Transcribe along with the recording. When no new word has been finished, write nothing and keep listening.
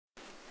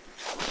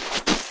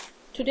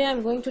today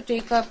I'm going to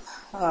take up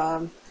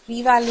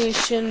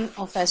revaluation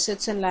of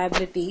assets and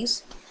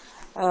liabilities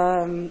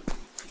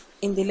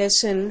in the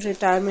lesson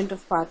retirement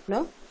of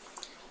partner.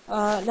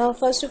 Now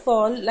first of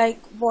all, like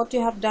what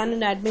you have done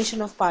in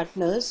admission of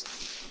partners,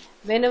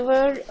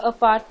 whenever a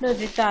partner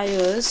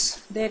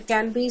retires, there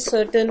can be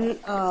certain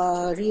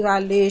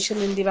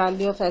revaluation in the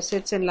value of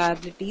assets and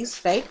liabilities,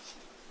 right?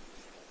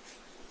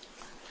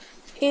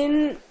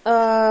 In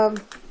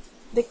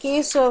the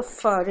case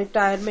of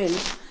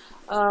retirement,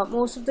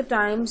 most of the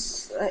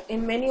times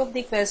in many of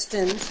the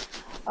questions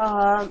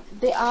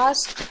they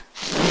ask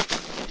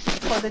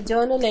for the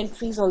journal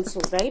entries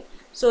also, right?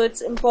 So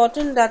it's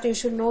important that you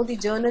should know the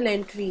journal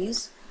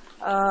entries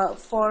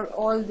for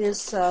all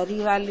this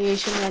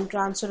revaluation and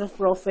transfer of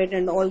profit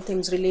and all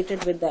things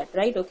related with that,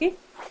 right? Okay,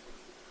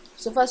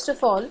 so first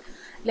of all,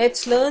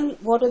 let's learn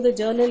what are the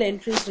journal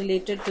entries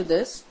related to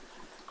this.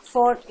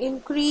 For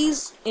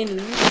increase in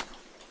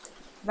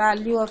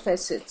value of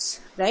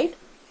assets, right?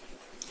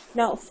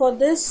 Now for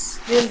this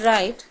we'll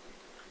write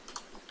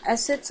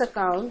assets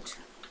account.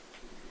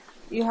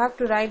 You have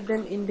to write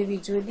them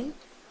individually,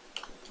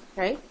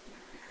 right?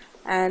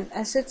 And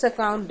assets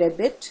account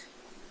debit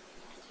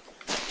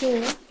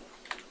to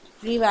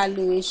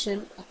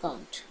revaluation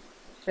account,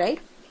 right?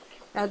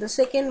 Now the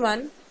second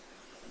one,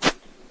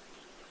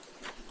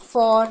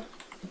 for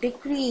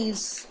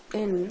decrease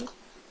in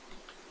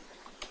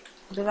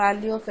the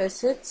value of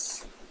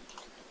assets,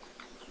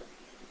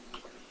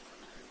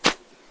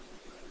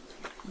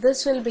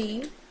 this will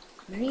be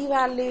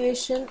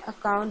revaluation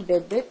account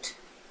debit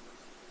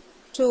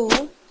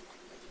to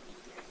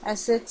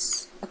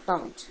assets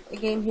account.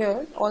 Again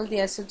here all the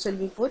assets will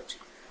be put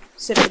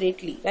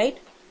separately, right?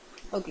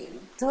 Okay,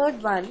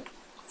 third one,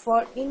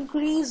 for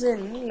increase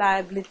in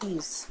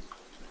liabilities.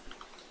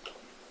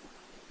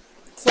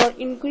 For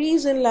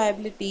increase in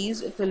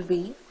liabilities, it will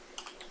be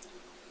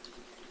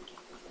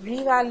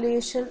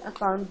revaluation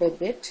account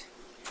debit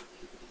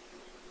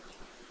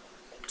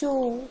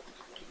to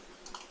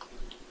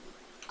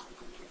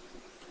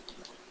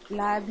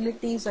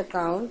liabilities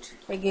account,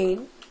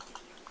 again,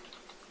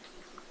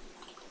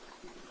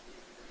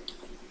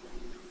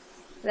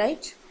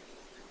 right?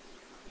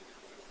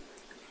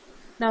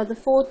 Now the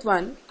fourth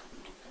one,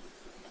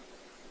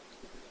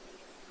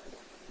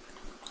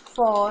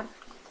 for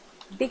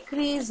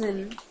decrease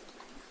in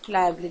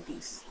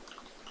liabilities.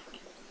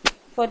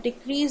 For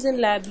decrease in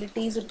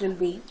liabilities, it will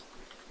be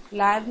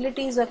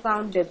liabilities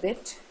account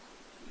debit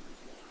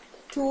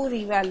to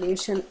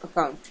revaluation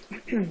account.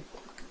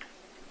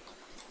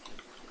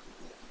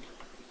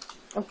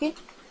 Okay,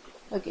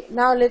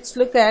 now let's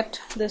look at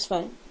this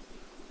one.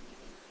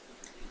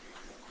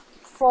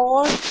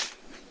 For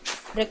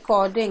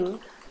recording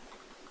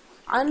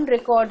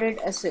unrecorded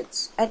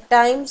assets, at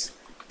times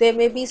there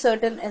may be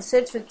certain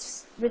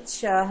assets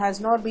which has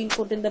not been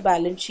put in the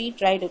balance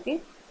sheet, right?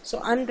 Okay, so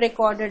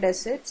unrecorded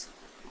assets,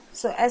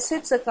 so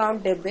assets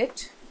account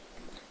debit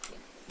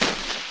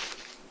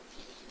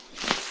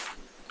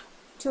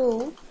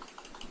to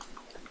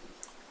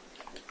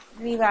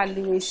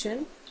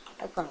revaluation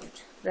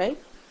account, right?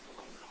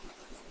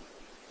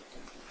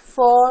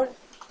 For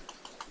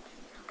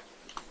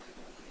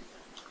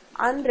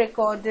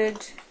unrecorded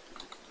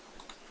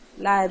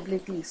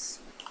liabilities,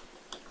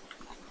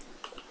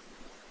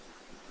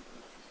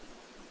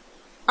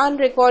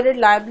 unrecorded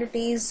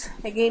liabilities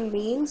again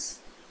means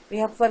we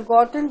have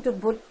forgotten to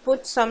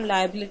put some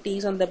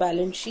liabilities on the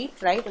balance sheet,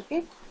 right?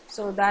 Okay,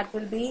 so that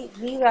will be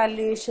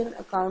revaluation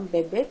account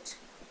debit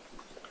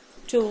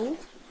to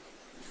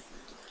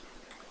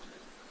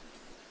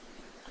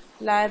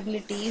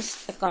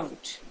liabilities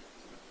account.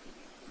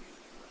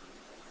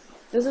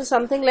 This is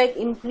something like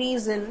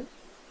increase in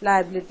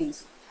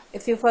liabilities.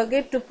 If you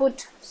forget to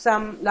put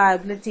some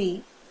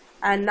liability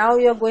and now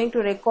you are going to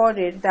record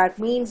it, that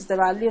means the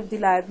value of the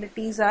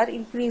liabilities are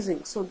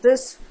increasing. So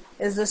this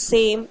is the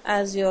same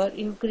as your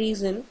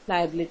increase in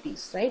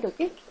liabilities, right?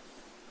 Okay.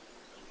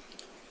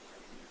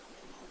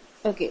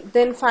 Okay,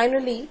 then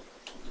finally,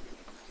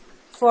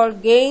 for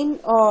gain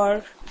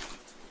or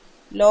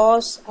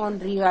loss on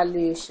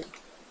revaluation,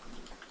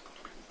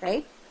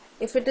 right?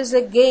 If it is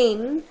a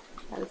gain,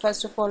 I'll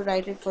first of all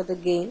write it for the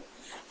gain.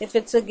 If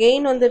it's a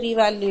gain on the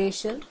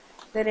revaluation,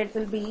 then it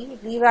will be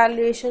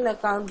revaluation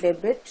account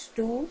debit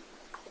to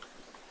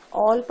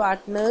all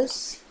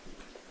partners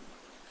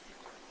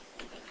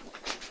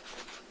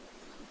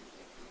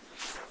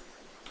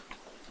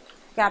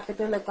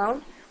capital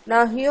account.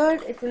 Now here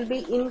it will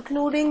be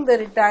including the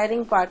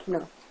retiring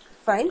partner,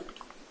 fine,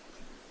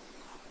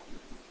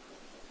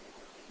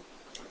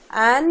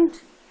 and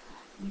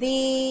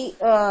the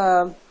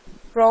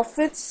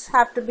profits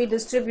have to be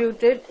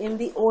distributed in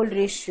the old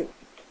ratio,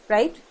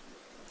 right?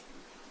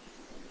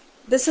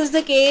 This is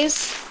the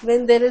case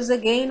when there is a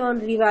gain on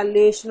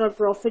revaluation or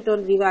profit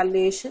on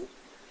revaluation.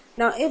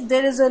 Now if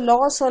there is a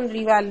loss on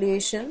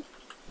revaluation,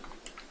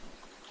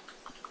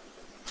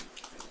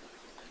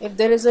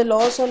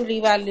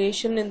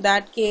 in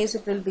that case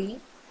it will be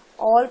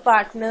all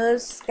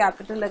partners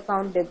capital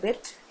account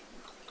debit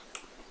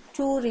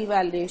to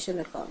revaluation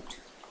account.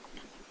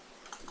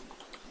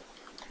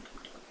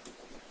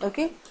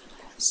 Okay,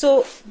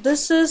 so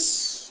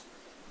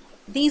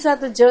these are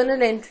the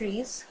journal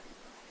entries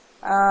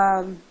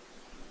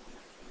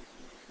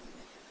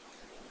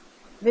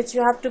which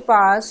you have to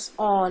pass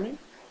on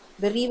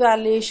the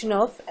revaluation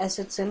of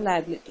assets and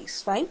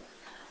liabilities. Fine.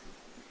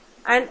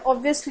 And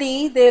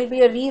obviously there will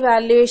be a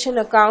revaluation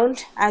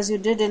account as you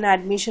did in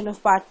admission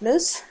of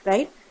partners,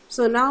 right?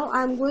 So now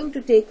I am going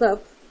to take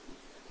up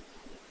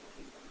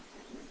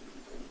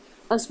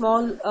a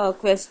small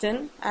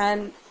question,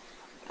 and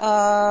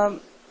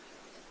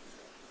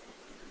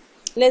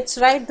let's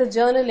write the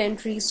journal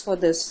entries for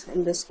this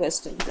in this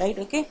question, right?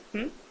 Okay.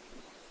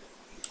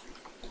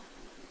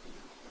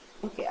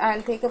 Okay,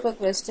 I'll take up a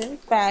question.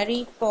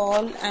 Parry,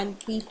 Paul and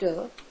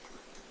Peter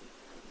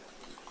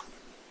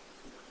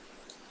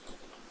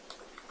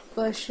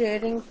were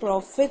sharing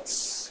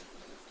profits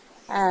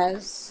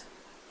as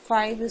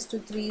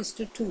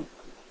 5:3:2,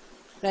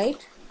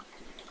 right?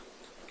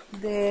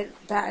 Their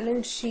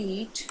balance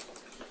sheet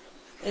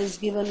is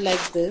given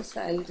like this.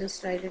 I'll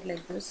just write it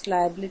like this.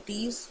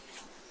 Liabilities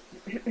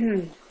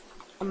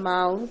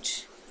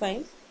amount,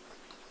 fine,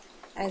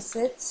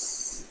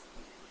 assets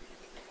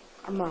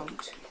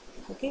amount.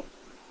 Okay,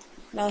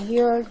 now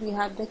here we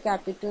have the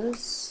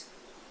capitals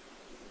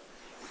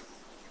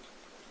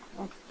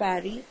of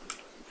Parry,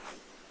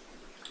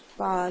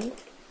 Paul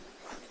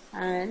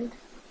and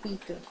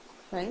Peter,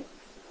 right?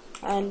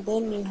 And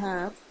then you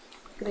have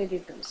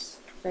creditors,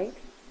 right?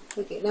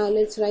 Okay, now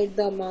let's write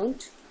the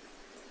amount.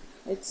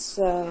 It's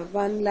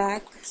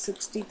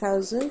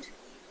 1,60,000,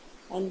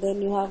 and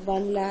then you have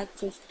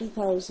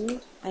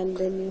 1,50,000, and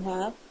then you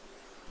have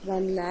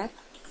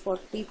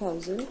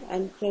 1,40,000,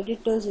 and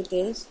creditors it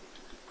is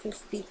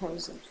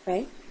 50,000,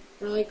 right?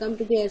 Now I come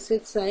to the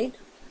asset side.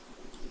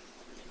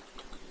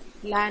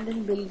 Land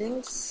and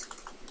buildings,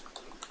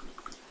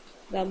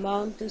 the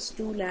amount is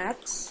 2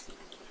 lakhs.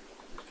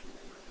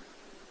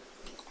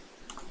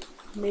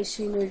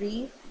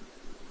 Machinery,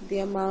 the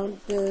amount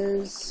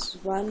is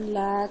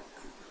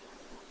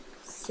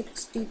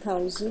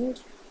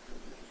 1,60,000.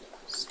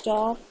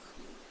 Stock,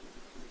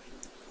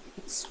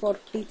 it's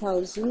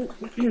 40,000.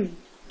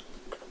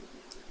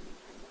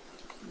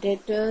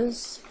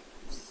 Debtors,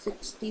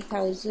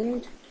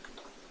 60,000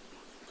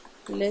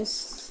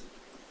 less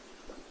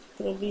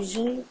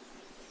provision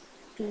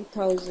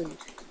 2,000,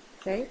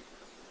 right?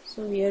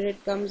 So here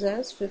it comes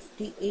as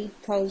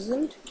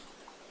 58,000.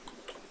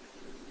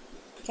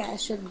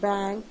 Cash at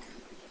bank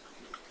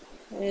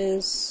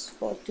is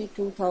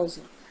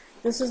 42,000.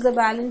 This is the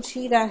balance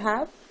sheet I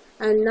have,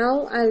 and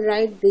now I'll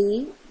write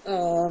the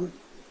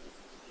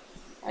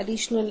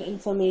additional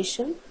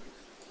information,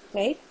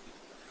 right?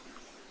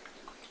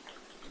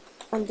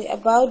 On the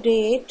above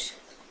date,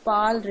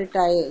 Paul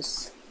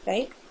retires,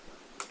 right?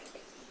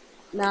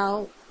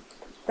 Now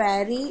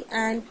Parry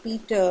and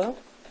Peter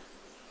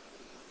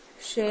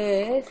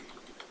share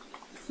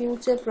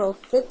future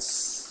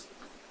profits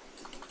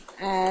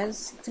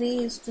as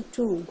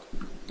 3:2,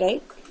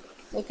 right?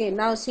 Okay,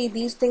 now see,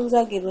 these things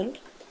are given.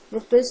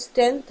 Rupees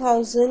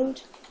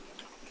 10,000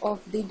 of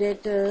the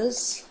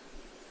debtors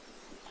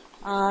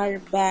are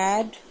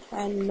bad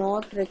and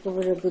not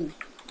recoverable,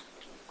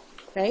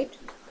 right?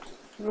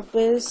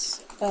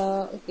 Rupees,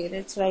 okay,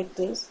 let's write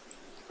this.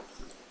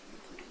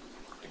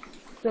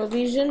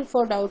 Provision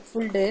for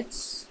doubtful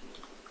debts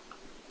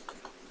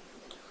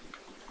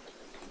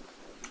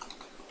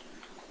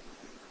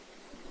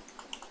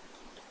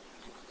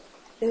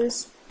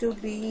is to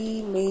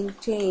be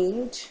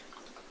maintained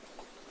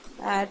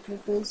at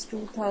rupees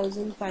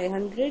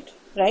 2,500,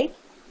 right?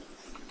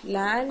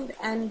 Land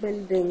and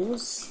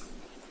buildings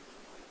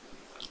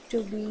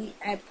to be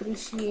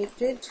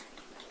appreciated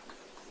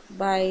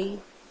by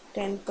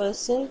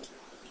 10%.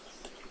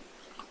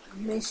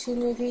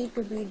 Machinery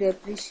to be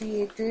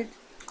depreciated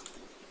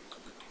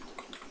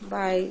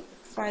by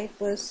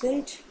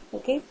 5%.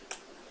 Okay,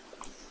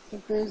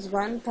 it is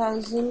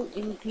 1,000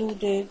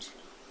 included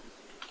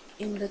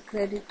in the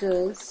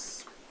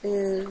creditors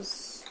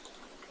is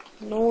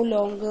no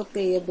longer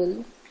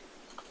payable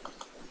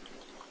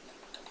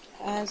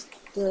as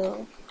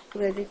the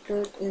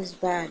creditor is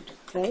bad,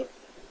 right?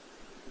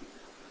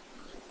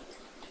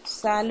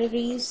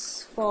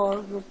 Salaries for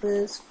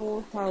rupees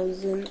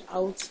 4,000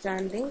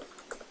 outstanding.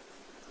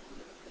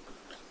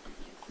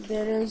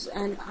 There is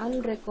an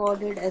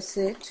unrecorded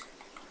asset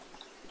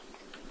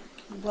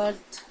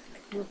worth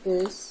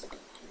rupees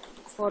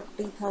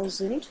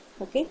 40,000.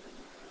 Okay.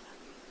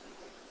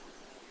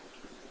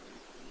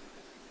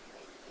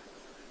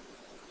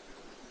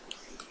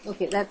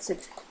 Okay, that's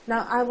it.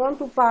 Now I want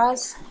to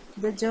pass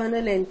the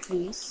journal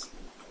entries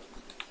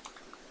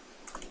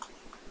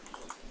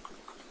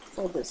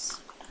for this,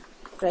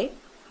 right?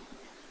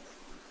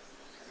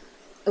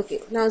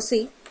 Okay, now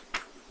see,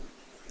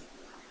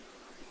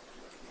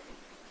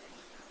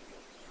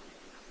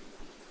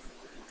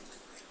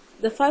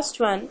 the first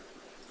one,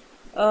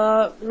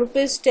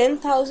 rupees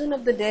 10,000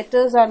 of the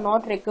debtors are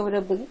not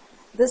recoverable.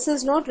 This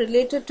is not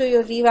related to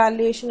your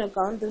revaluation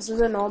account. This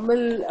is a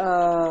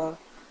normal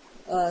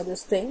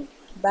this thing,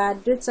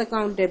 bad debts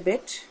account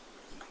debit,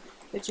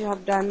 which you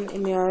have done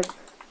in your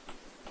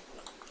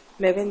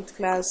 11th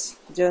class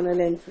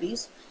journal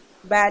entries.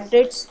 Bad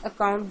debts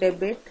account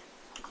debit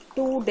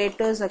to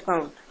debtors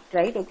account,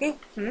 right? Okay.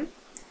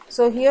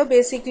 So here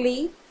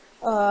basically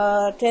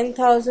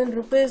 10,000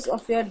 rupees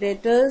of your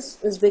debtors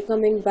is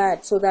becoming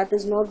bad, so that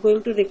is not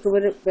going to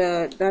recover,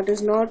 that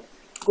is not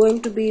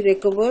going to be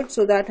recovered,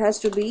 so that has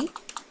to be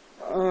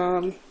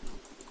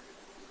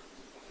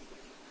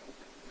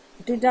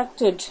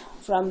deducted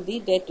from the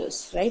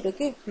debtors, right?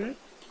 Okay.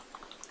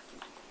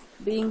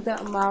 Being the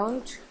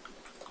amount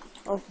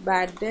of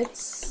bad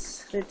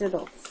debts written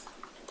off.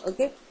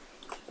 Okay.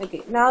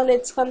 Now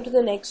let's come to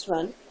the next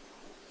one.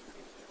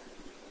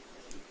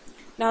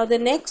 Now the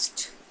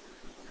next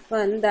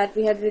one that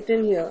we had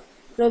written here,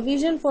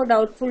 provision for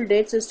doubtful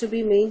debts is to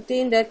be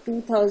maintained at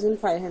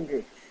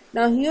 2,500.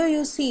 Now here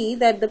you see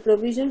that the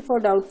provision for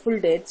doubtful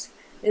debts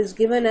is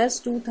given as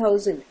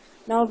 2,000.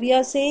 Now we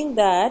are saying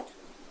that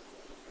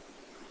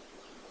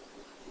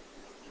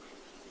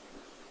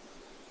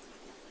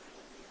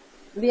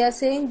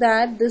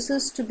this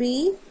is to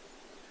be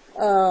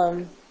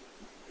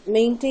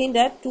maintained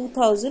at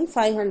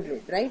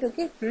 2,500, right?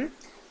 Okay.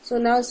 So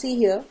now see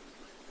here,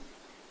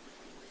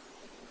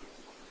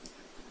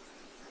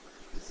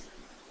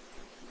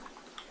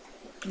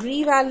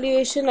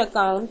 revaluation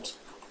account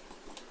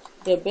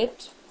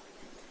debit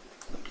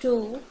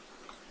to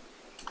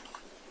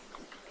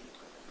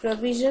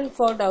provision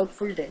for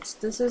doubtful debts.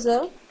 This is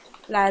a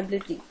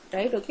liability,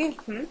 right? Okay.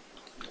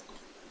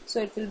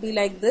 So it will be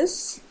like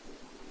this,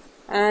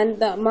 and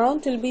the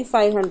amount will be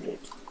 500.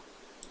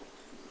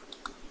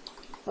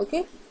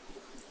 Okay.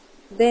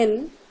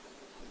 Then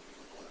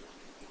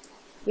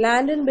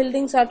land and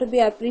buildings are to be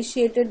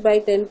appreciated by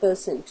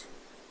 10%.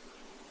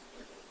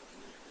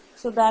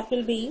 So that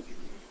will be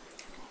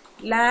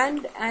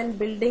land and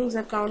buildings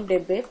account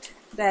debit.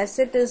 The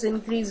asset is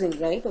increasing,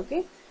 right?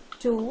 Okay.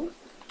 To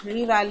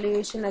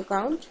revaluation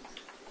account,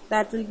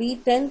 that will be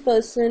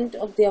 10%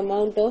 of the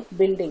amount of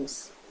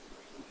buildings.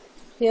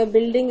 Here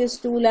building is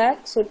 2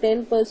 lakh, so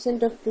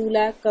 10% of 2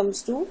 lakh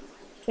comes to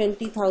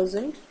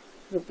 20,000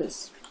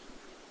 rupees.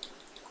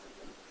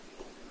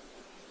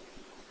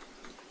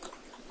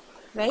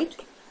 Right?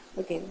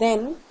 Okay.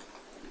 Then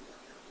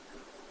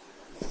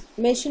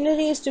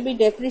machinery is to be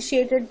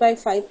depreciated by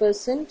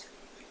 5%.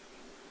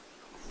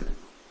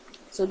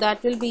 So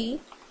that will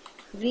be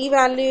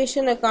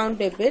revaluation account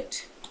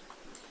debit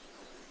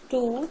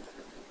to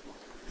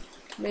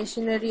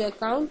machinery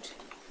account,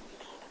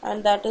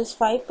 and that is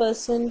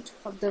 5%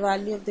 of the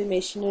value of the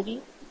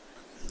machinery,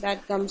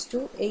 that comes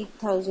to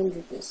 8,000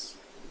 rupees,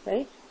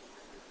 right?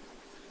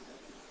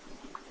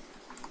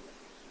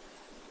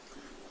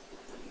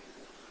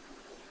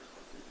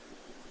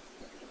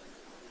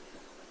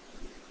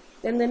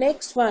 Then the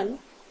next one,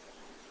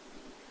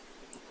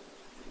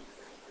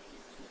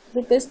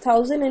 rupees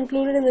 1,000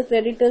 included in the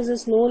creditors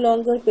is no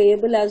longer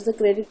payable as the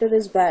creditor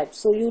is bad,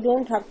 so you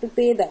don't have to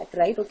pay that,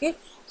 right? Okay.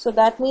 So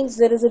that means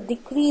there is a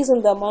decrease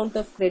in the amount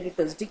of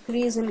creditors,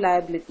 decrease in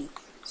liability.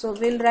 So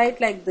we'll write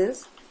like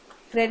this: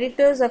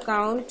 creditors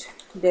account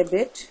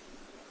debit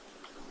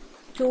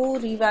to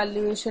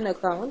revaluation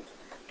account,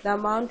 the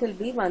amount will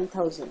be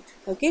 1,000.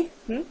 Okay.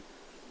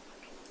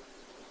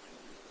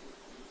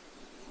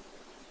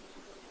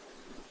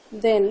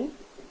 Then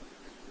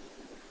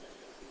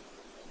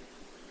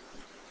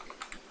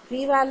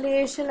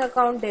revaluation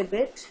account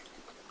debit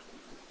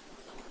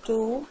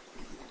to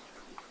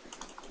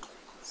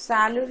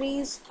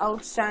salaries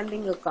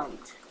outstanding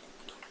account,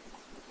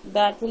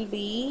 that will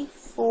be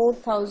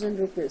 4,000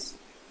 rupees.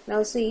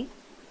 Now see,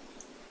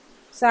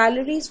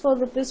 salaries for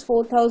rupees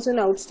 4,000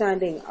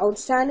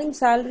 outstanding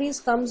salaries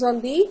comes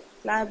on the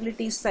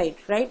liability side,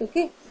 right?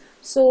 Okay.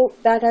 So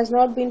that has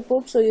not been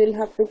put, so you will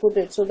have to put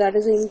it. So that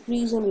is an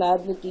increase in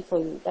liability for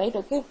you, right?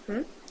 Okay.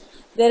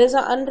 There is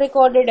an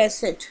unrecorded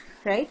asset,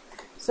 right?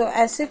 So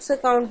assets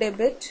account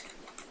debit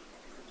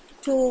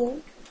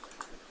to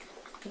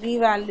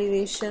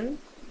revaluation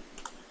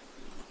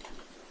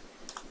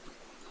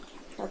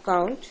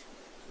account,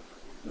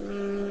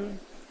 the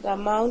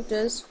amount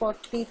is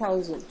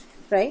 40,000,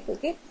 right?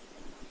 Okay.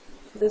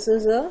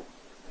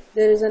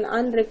 There is an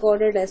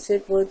unrecorded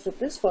asset worth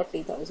rupees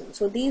 40,000.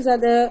 So these are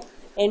the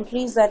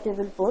entries that you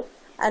will put,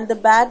 and the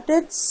bad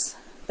debts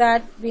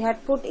that we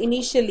had put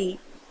initially,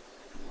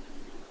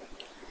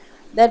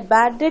 that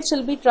bad debts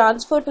will be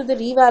transferred to the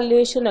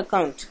revaluation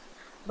account.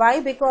 Why?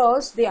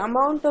 Because the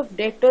amount of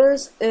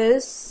debtors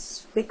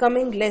is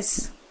becoming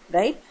less,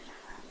 right?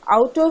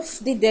 Out of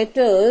the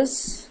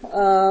debtors,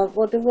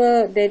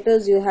 whatever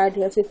debtors you had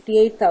here,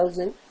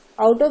 58,000,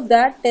 out of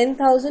that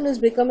 10,000 is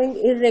becoming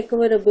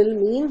irrecoverable,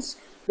 means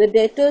the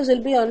debtors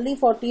will be only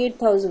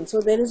 48,000.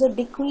 So there is a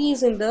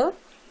decrease in the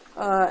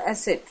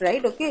asset,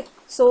 right? Okay.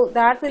 So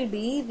that will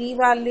be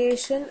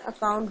revaluation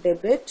account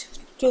debit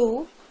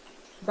to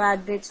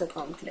bad debts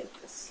account,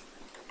 like this.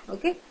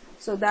 Okay.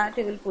 So that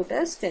you will put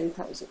as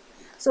 10,000.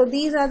 So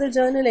these are the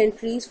journal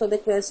entries for the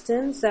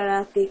questions that I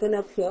have taken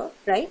up here,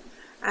 right?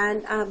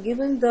 And I have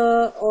given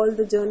all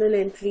the journal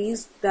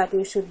entries that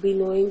you should be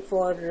knowing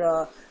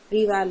for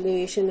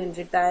revaluation in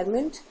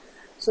retirement.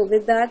 So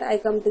with that, I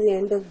come to the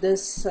end of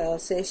this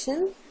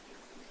session.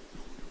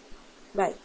 Bye.